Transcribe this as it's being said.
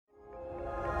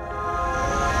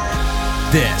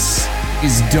This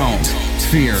is Don't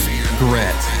Fear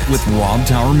Grit with Rob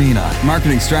Taormina.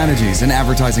 Marketing strategies and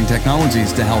advertising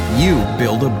technologies to help you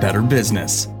build a better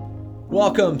business.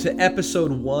 Welcome to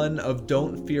episode 1 of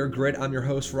Don't Fear Grit. I'm your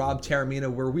host, Rob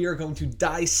Taormina, where we are going to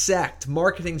dissect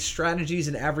marketing strategies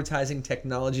and advertising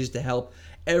technologies to help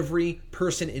every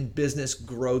person in business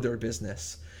grow their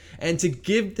business. And to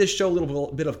give this show a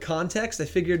little bit of context, I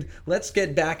figured let's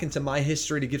get back into my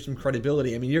history to give some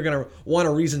credibility. I mean, you're going to want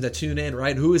a reason to tune in,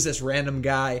 right? Who is this random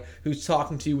guy who's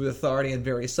talking to you with authority on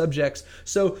various subjects?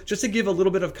 So just to give a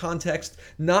little bit of context,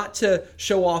 not to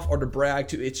show off or to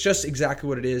brag, it's just exactly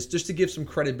what it is, just to give some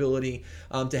credibility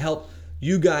to help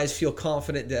you guys feel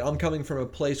confident that I'm coming from a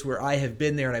place where I have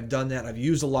been there and I've done that. I've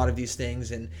used a lot of these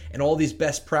things and all these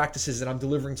best practices that I'm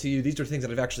delivering to you. These are things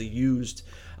that I've actually used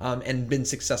and been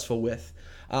successful with.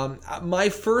 My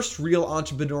first real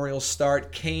entrepreneurial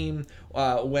start came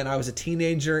when I was a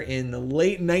teenager in the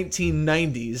late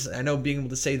 1990s. I know being able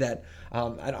to say that,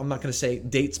 I'm not going to say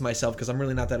dates myself because I'm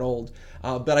really not that old,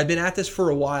 but I've been at this for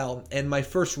a while, and my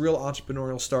first real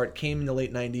entrepreneurial start came in the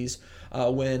late 90s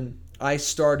when I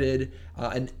started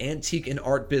an antique and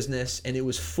art business, and it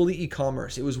was fully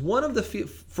e-commerce. It was one of the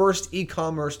first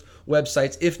e-commerce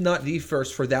websites, if not the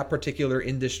first, for that particular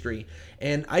industry.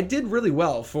 And I did really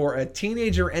well for a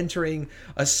teenager entering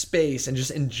a space and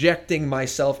just injecting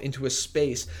myself into a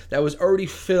space that was already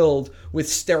filled with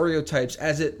stereotypes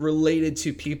as it related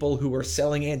to people who were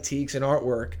selling antiques and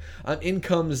artwork. In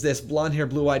comes this blonde-haired,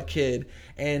 blue-eyed kid,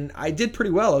 and I did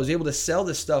pretty well. I was able to sell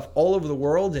this stuff all over the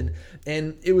world,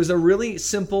 and it was a really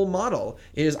simple model.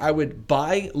 Is I would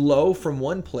buy low from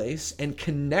one place and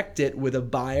connect it with a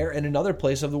buyer in another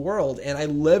place of the world, and I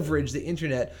leveraged the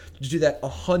internet to do that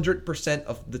 100%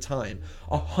 of the time.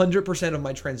 100% of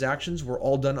my transactions were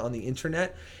all done on the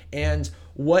internet, and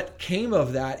what came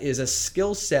of that is a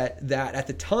skill set that at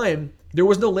the time there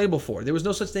was no label for. There was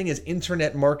no such thing as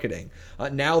internet marketing.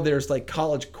 Now there's like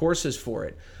college courses for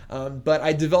it. But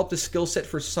I developed a skill set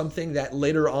for something that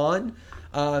later on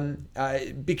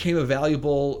became a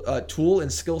valuable tool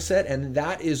and skill set, and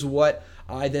that is what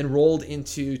I then rolled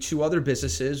into 2 other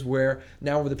businesses where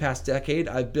now over the past decade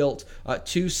I've built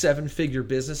 2 7-figure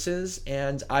businesses,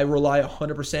 and I rely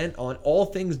 100% on all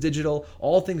things digital,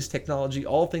 all things technology,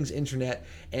 all things internet,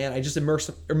 and I just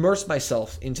immerse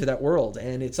myself into that world.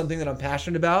 And it's something that I'm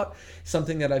passionate about,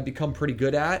 something that I've become pretty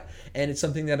good at, and it's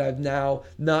something that I've now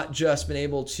not just been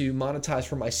able to monetize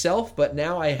for myself, but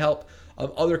now I help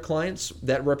other clients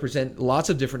that represent lots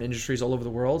of different industries all over the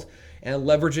world and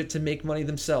leverage it to make money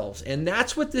themselves. And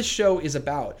that's what this show is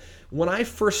about. When I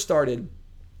first started,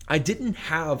 I didn't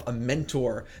have a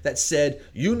mentor that said,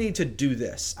 you need to do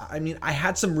this. I mean, I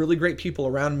had some really great people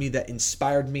around me that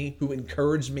inspired me, who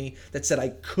encouraged me, that said I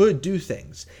could do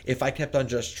things if I kept on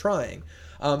just trying.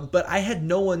 But I had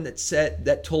no one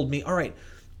that told me, all right,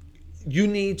 you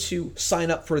need to sign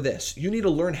up for this. You need to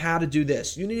learn how to do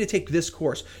this. You need to take this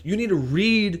course. You need to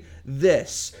read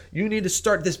this. You need to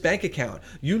start this bank account.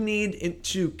 You need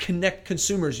to connect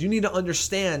consumers. You need to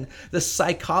understand the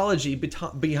psychology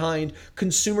behind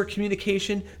consumer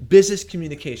communication, business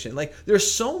communication. Like,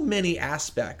 there's so many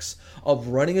aspects of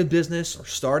running a business or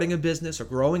starting a business or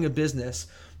growing a business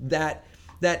that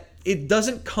it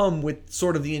doesn't come with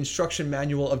sort of the instruction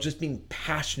manual of just being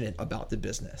passionate about the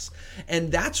business.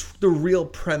 And that's the real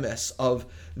premise of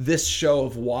this show,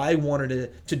 of why I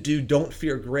wanted to do Don't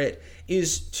Fear Grit,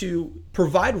 is to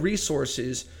provide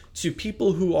resources to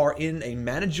people who are in a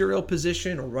managerial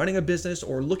position or running a business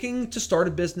or looking to start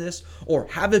a business or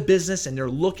have a business, and they're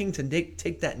looking to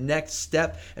take that next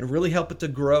step and really help it to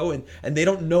grow, and they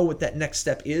don't know what that next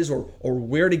step is or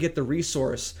where to get the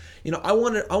resource. You know, I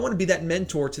want to be that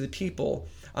mentor to the people.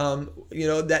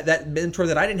 That mentor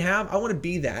that I didn't have, I want to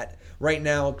be that right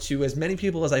now to as many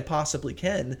people as I possibly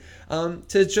can,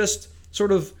 to just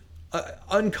sort of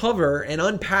uncover and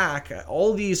unpack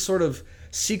all these sort of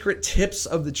secret tips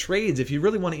of the trades, if you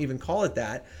really want to even call it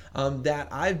that, that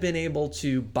I've been able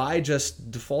to, by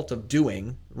just default of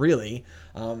doing, really,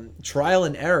 trial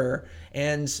and error,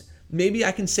 and maybe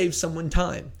I can save someone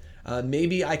time.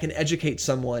 Maybe I can educate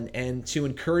someone and to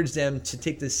encourage them to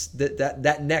take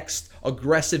that next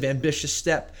aggressive, ambitious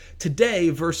step today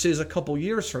versus a couple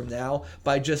years from now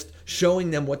by just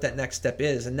showing them what that next step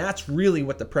is. And that's really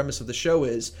what the premise of the show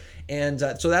is. And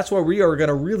so that's why we are going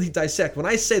to really dissect. When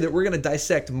I say that we're going to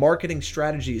dissect marketing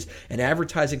strategies and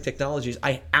advertising technologies,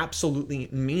 I absolutely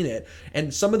mean it.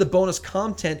 And some of the bonus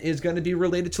content is going to be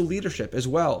related to leadership as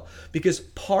well, because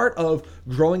part of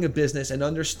growing a business and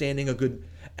understanding a good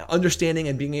understanding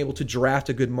and being able to draft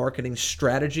a good marketing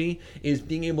strategy is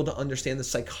being able to understand the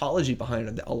psychology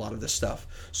behind a lot of this stuff.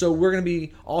 So we're going to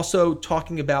be also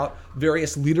talking about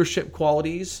various leadership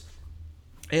qualities.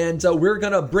 And we're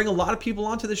going to bring a lot of people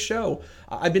onto the show.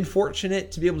 I've been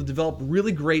fortunate to be able to develop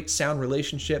really great sound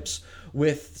relationships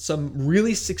with some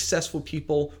really successful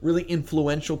people, really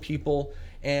influential people.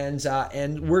 And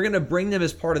we're going to bring them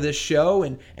as part of this show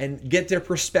and get their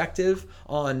perspective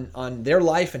on their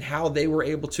life and how they were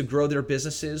able to grow their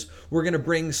businesses. We're going to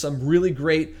bring some really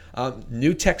great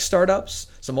new tech startups,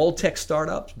 some old tech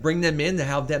startups, bring them in to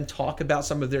have them talk about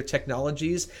some of their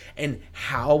technologies and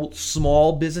how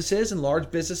small businesses and large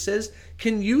businesses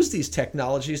can use these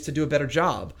technologies to do a better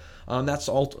job. That's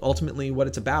ultimately what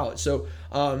it's about. So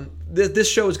this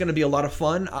show is going to be a lot of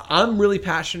fun. I'm really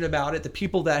passionate about it. The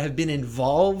people that have been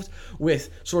involved with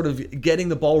sort of getting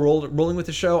the ball rolling with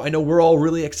the show, I know we're all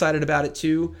really excited about it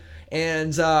too.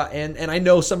 And I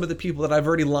know some of the people that I've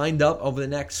already lined up over the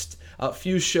next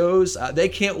few shows. They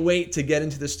can't wait to get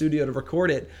into the studio to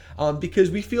record it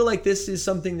because we feel like this is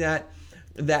something that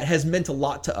has meant a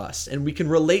lot to us, and we can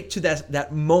relate to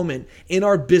that moment in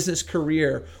our business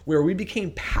career where we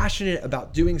became passionate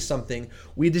about doing something.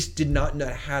 We just did not know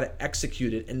how to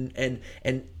execute it,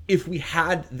 and if we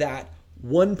had that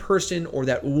one person or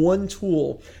that one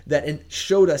tool that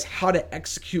showed us how to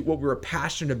execute what we were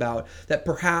passionate about, that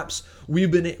perhaps we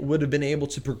would have been able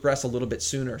to progress a little bit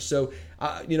sooner. So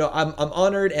I'm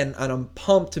honored and I'm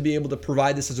pumped to be able to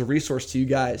provide this as a resource to you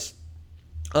guys.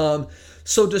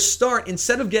 So to start,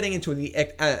 instead of getting into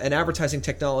an advertising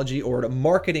technology or a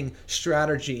marketing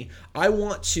strategy, I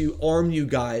want to arm you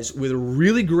guys with a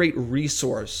really great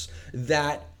resource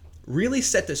that really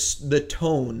set the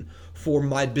tone for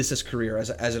my business career as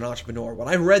an entrepreneur. When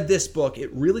I read this book,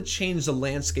 it really changed the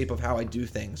landscape of how I do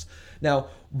things. Now,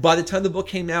 by the time the book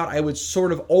came out, I was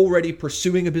sort of already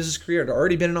pursuing a business career. I'd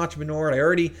already been an entrepreneur. I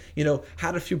already,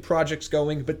 had a few projects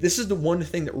going. But this is the one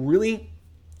thing that really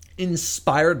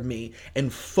inspired me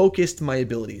and focused my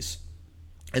abilities.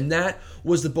 And that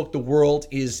was the book, The World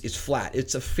is Flat.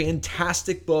 It's a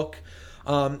fantastic book.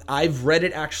 I've read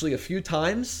it actually a few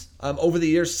times over the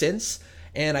years since,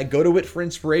 and I go to it for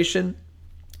inspiration.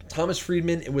 Thomas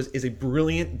Friedman is a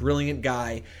brilliant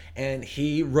guy, and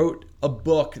he wrote a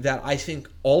book that I think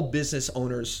all business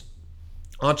owners,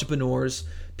 entrepreneurs,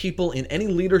 people in any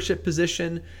leadership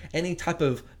position, any type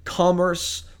of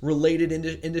commerce-related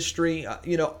industry,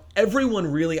 everyone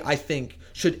really, I think,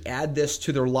 should add this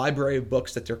to their library of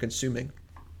books that they're consuming.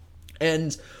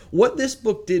 And what this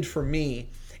book did for me,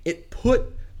 it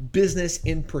put business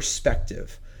in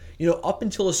perspective. Up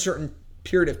until a certain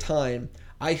period of time,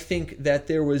 I think that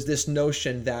there was this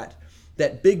notion that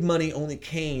big money only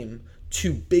came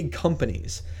to big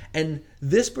companies. And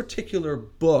this particular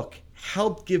book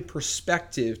helped give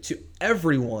perspective to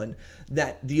everyone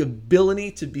that the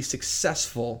ability to be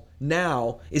successful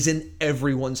now is in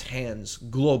everyone's hands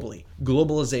globally,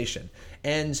 globalization.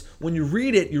 And when you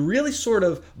read it, you really sort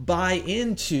of buy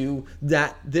into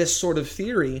this sort of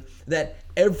theory that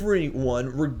everyone,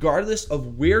 regardless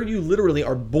of where you literally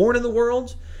are born in the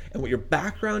world and what your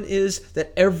background is,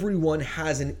 that everyone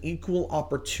has an equal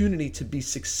opportunity to be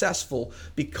successful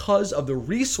because of the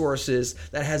resources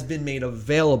that has been made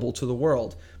available to the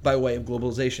world by way of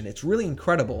globalization. It's really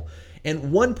incredible.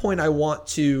 And one point I want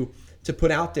to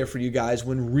put out there for you guys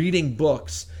when reading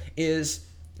books is,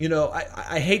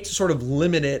 I hate to sort of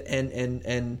limit it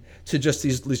and to just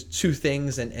these two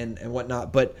things and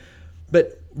whatnot, but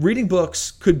reading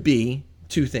books could be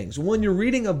two things. One, you're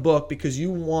reading a book because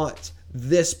you want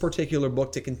this particular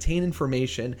book to contain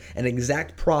information, an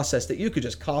exact process that you could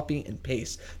just copy and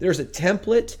paste. There's a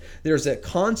template, there's a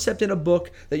concept in a book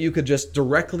that you could just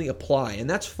directly apply, and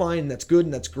that's fine, that's good,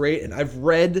 and that's great, and I've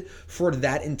read for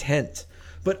that intent.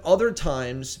 But other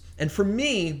times, and for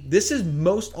me, this is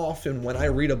most often when I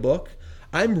read a book,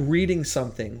 I'm reading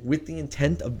something with the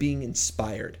intent of being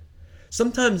inspired.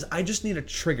 Sometimes I just need a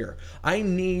trigger. I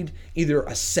need either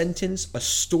a sentence, a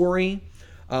story.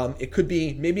 It could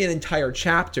be maybe an entire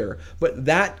chapter, but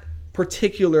that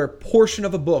particular portion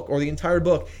of a book or the entire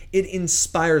book, it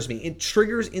inspires me. It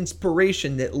triggers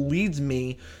inspiration that leads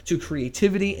me to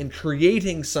creativity and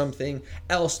creating something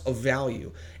else of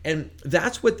value. And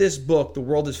that's what this book, The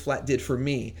World is Flat, did for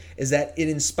me, is that it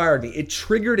inspired me. It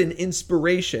triggered an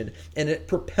inspiration and it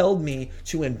propelled me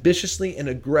to ambitiously and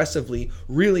aggressively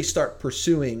really start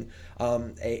pursuing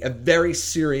a very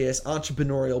serious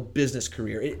entrepreneurial business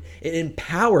career. It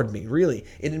empowered me, really.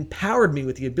 It empowered me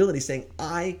with the ability saying,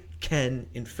 I can,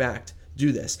 in fact,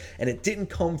 do this. And it didn't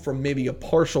come from maybe a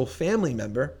partial family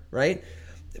member, right?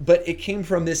 But it came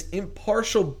from this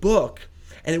impartial book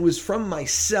And it was from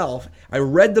myself. I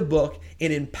read the book,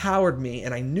 it empowered me,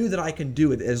 and I knew that I can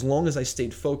do it as long as I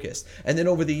stayed focused. And then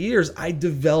over the years, I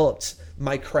developed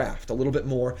my craft a little bit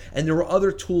more, and there were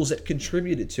other tools that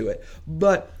contributed to it.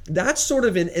 But that's sort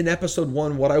of in episode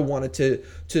 1 what I wanted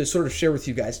to sort of share with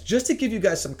you guys, just to give you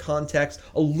guys some context,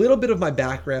 a little bit of my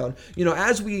background.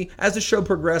 As the show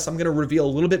progresses, I'm going to reveal a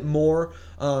little bit more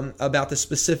about the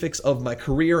specifics of my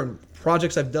career and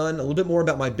projects I've done, a little bit more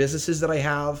about my businesses that I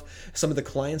have, some of the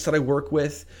clients that I work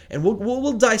with, and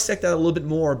we'll dissect that a little bit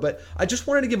more. But I just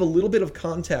wanted to give a little bit of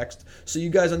context so you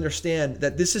guys understand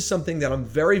that this is something that I'm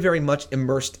very, very much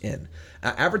immersed in.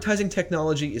 Advertising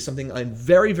technology is something I'm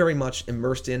very, very much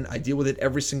immersed in. I deal with it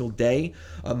every single day.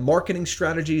 Marketing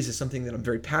strategies is something that I'm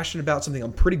very passionate about, something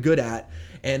I'm pretty good at,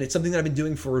 and it's something that I've been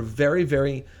doing for a very,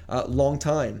 very long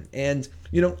time. And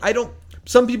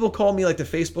some people call me like the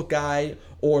Facebook guy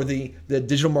or the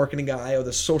digital marketing guy or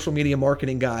the social media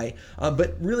marketing guy.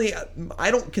 But really,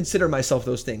 I don't consider myself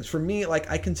those things. For me,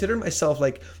 I consider myself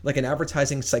like an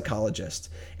advertising psychologist.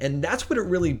 And that's what it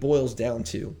really boils down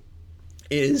to,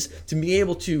 is to be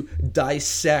able to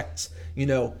dissect,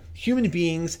 human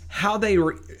beings, how they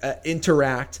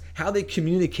interact, how they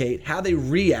communicate, how they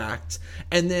react,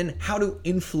 and then how to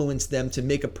influence them to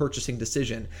make a purchasing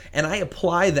decision. And I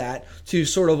apply that to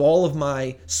sort of all of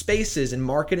my spaces in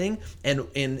marketing and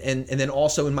then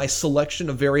also in my selection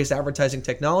of various advertising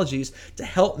technologies to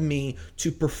help me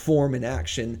to perform in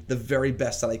action the very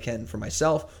best that I can for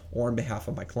myself or on behalf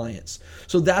of my clients.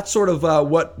 So that's sort of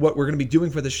what we're going to be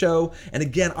doing for the show. And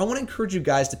again, I want to encourage you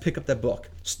guys to pick up that book.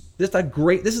 This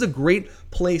is a great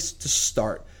place to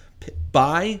start.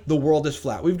 Buy The World is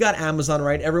Flat. We've got Amazon,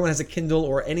 right? Everyone has a Kindle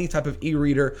or any type of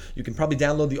e-reader. You can probably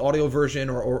download the audio version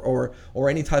or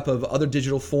any type of other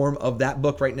digital form of that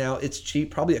book right now. It's cheap,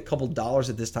 probably a couple dollars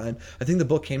at this time. I think the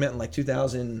book came out in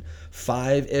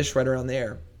 2005-ish, right around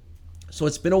there. So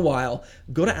it's been a while.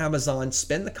 Go to Amazon,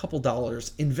 spend a couple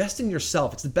dollars, invest in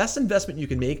yourself. It's the best investment you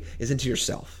can make is into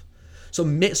yourself. So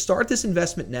start this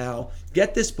investment now.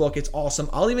 Get this book. It's awesome.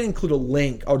 I'll even include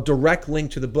a direct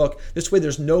link to the book. This way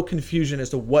there's no confusion as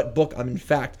to what book I'm in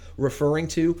fact referring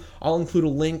to. I'll include a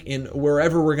link in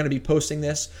wherever we're going to be posting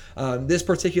this. This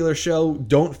particular show,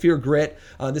 Don't Fear Grit,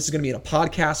 this is going to be in a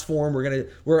podcast form.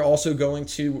 We're also going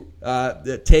to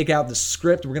take out the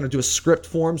script. We're going to do a script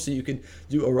form so you can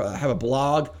have a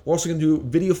blog. We're also going to do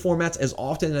video formats as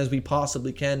often as we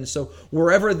possibly can. So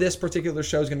wherever this particular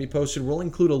show is going to be posted, we'll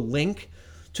include a link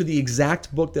to the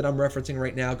exact book that I'm referencing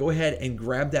right now. Go ahead and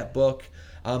grab that book.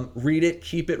 Read it,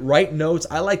 keep it, write notes.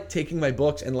 I like taking my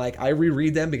books and I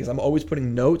reread them because I'm always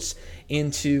putting notes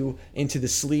into the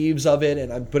sleeves of it,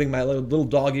 and I'm putting my little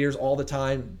dog ears all the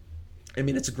time. I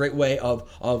mean, it's a great way of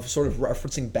sort of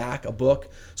referencing back a book.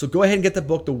 So go ahead and get the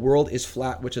book, The World is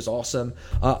Flat, which is awesome.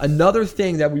 Another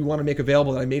thing that we want to make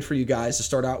available that I made for you guys to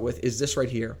start out with is this right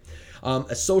here.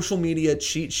 A social media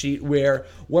cheat sheet where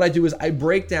what I do is I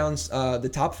break down the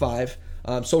top 5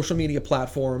 social media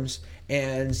platforms,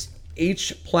 and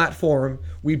each platform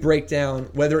we break down,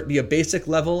 whether it be a basic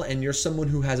level and you're someone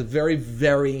who has a very,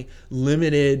 very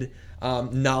limited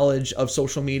knowledge of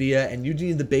social media and you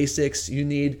need the basics, you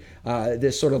need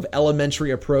this sort of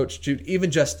elementary approach to even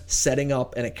just setting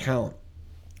up an account.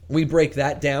 We break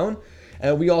that down.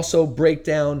 We also break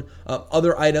down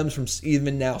other items from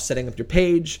even now setting up your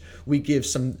page. We give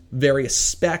some various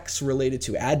specs related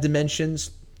to ad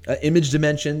dimensions, image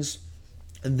dimensions.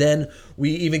 And then we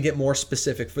even get more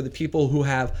specific for the people who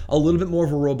have a little bit more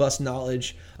of a robust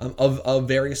knowledge of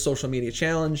various social media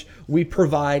challenge. We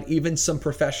provide even some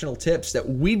professional tips that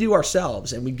we do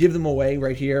ourselves, and we give them away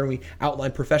right here. And we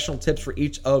outline professional tips for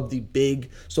each of the big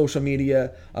social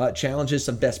media challenges,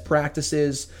 some best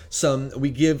practices. We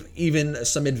give even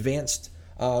some advanced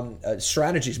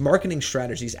strategies, marketing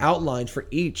strategies outlined for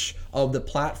each of the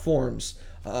platforms.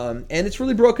 And it's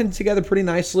really broken together pretty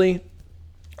nicely.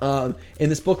 In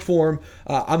this book form,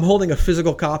 I'm holding a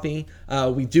physical copy.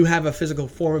 We do have a physical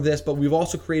form of this, but we've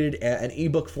also created an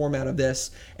ebook format of this,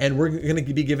 and we're going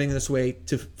to be giving this away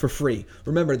for free.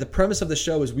 Remember, the premise of the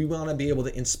show is we want to be able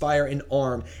to inspire and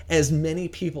arm as many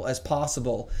people as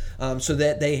possible so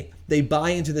that they buy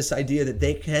into this idea that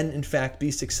they can, in fact, be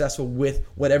successful with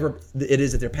whatever it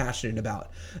is that they're passionate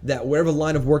about. That whatever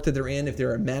line of work that they're in, if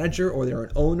they're a manager or they're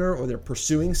an owner or they're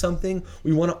pursuing something,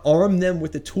 we want to arm them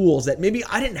with the tools that maybe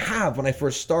I didn't have when I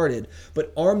first started,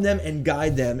 but arm them and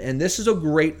guide them. And this is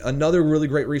another really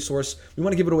great resource. We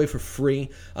want to give it away for free.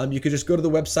 You could just go to the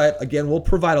website. Again, we'll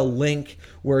provide a link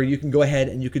where you can go ahead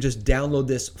and you could just download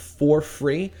this for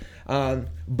free.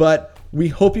 But we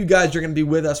hope you guys are going to be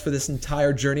with us for this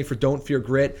entire journey for Don't Fear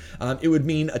Grit. It would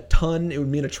mean a ton. It would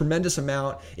mean a tremendous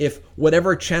amount if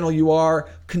whatever channel you are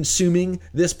consuming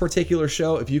this particular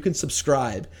show, if you can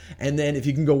subscribe, and then if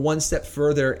you can go one step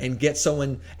further and get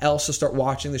someone else to start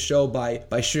watching the show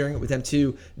by sharing it with them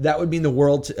too, that would mean the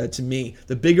world to me.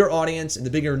 The bigger audience and the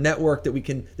bigger network that we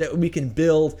can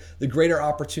build, the greater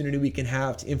opportunity we can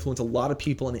have to influence a lot of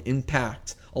people and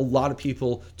impact a lot of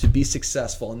people to be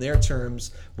successful in their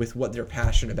terms with what they're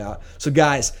passionate about. So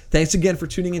guys, thanks again for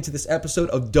tuning into this episode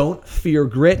of Don't Fear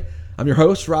Grit. I'm your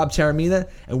host, Rob Taormina,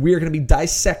 and we are going to be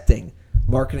dissecting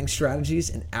marketing strategies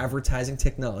and advertising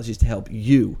technologies to help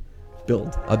you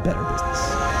build a better business.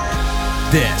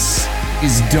 This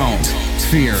is Don't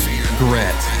Fear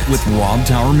Grit with Rob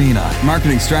Taormina.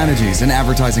 Marketing strategies and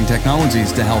advertising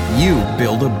technologies to help you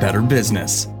build a better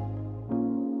business.